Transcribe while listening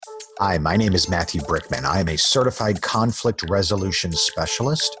Hi, my name is Matthew Brickman. I am a certified conflict resolution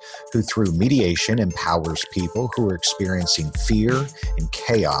specialist who, through mediation, empowers people who are experiencing fear and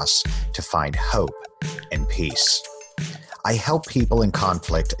chaos to find hope and peace. I help people in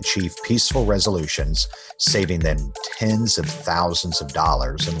conflict achieve peaceful resolutions, saving them tens of thousands of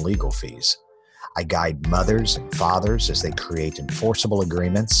dollars in legal fees. I guide mothers and fathers as they create enforceable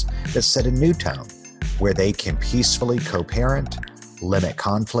agreements that set a new tone, where they can peacefully co-parent, limit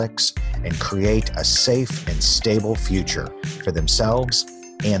conflicts, and create a safe and stable future for themselves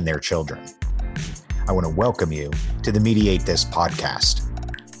and their children. I want to welcome you to the Mediate This podcast.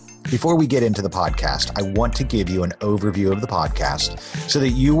 Before we get into the podcast, I want to give you an overview of the podcast so that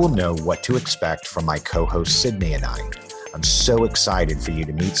you will know what to expect from my co-host Sydney and I. I'm so excited for you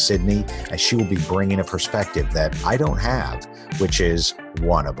to meet Sydney, as she will be bringing a perspective that I don't have, which is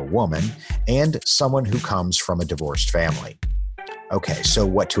one of a woman and someone who comes from a divorced family. Okay, so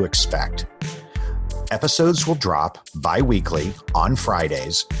what to expect? Episodes will drop bi-weekly on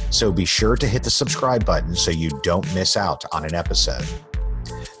Fridays, so be sure to hit the subscribe button so you don't miss out on an episode.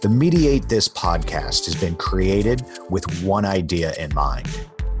 The Mediate This podcast has been created with one idea in mind: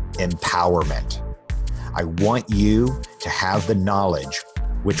 empowerment. I want you to have the knowledge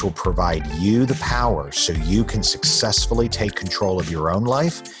which will provide you the power so you can successfully take control of your own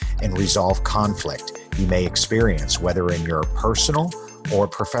life and resolve conflict you may experience, whether in your personal or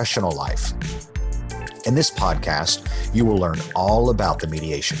professional life. In this podcast, you will learn all about the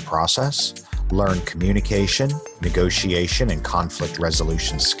mediation process, learn communication, negotiation, and conflict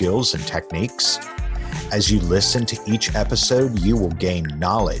resolution skills and techniques. As you listen to each episode, you will gain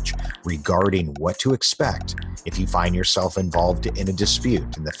knowledge regarding what to expect if you find yourself involved in a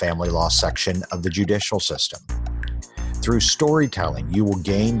dispute in the family law section of the judicial system. Through storytelling, you will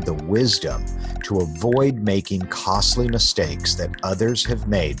gain the wisdom to avoid making costly mistakes that others have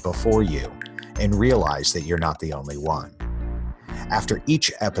made before you and realize that you're not the only one. After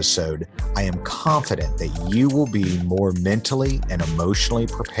each episode, I am confident that you will be more mentally and emotionally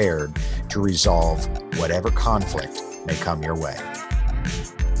prepared to resolve whatever conflict may come your way.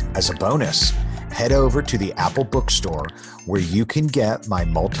 As a bonus, head over to the Apple Bookstore, where you can get my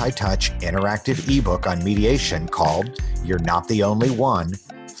multi-touch interactive ebook on mediation called You're Not the Only One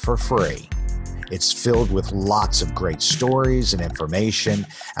for free. It's filled with lots of great stories and information,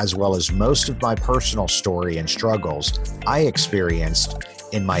 as well as most of my personal story and struggles I experienced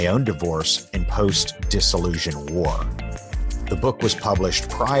in my own divorce and post-dissolution war. The book was published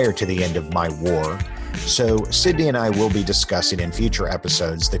prior to the end of my war, so Sydney and I will be discussing in future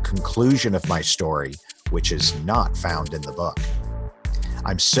episodes the conclusion of my story, which is not found in the book.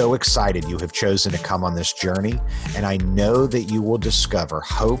 I'm so excited you have chosen to come on this journey, and I know that you will discover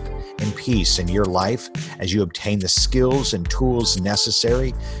hope and peace in your life as you obtain the skills and tools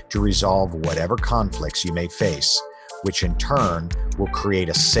necessary to resolve whatever conflicts you may face, which in turn will create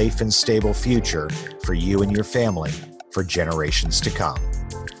a safe and stable future for you and your family for generations to come.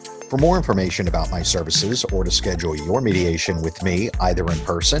 For more information about my services or to schedule your mediation with me, either in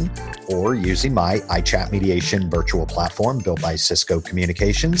person or using my iChat mediation virtual platform built by Cisco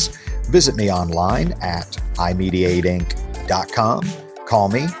Communications, visit me online at imediateinc.com. Call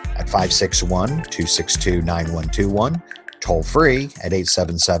me at 561-262-9121, toll free at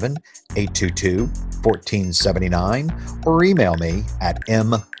 877-822-1479, or email me at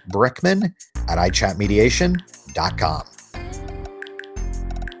mbrickman@ichatmediation.com.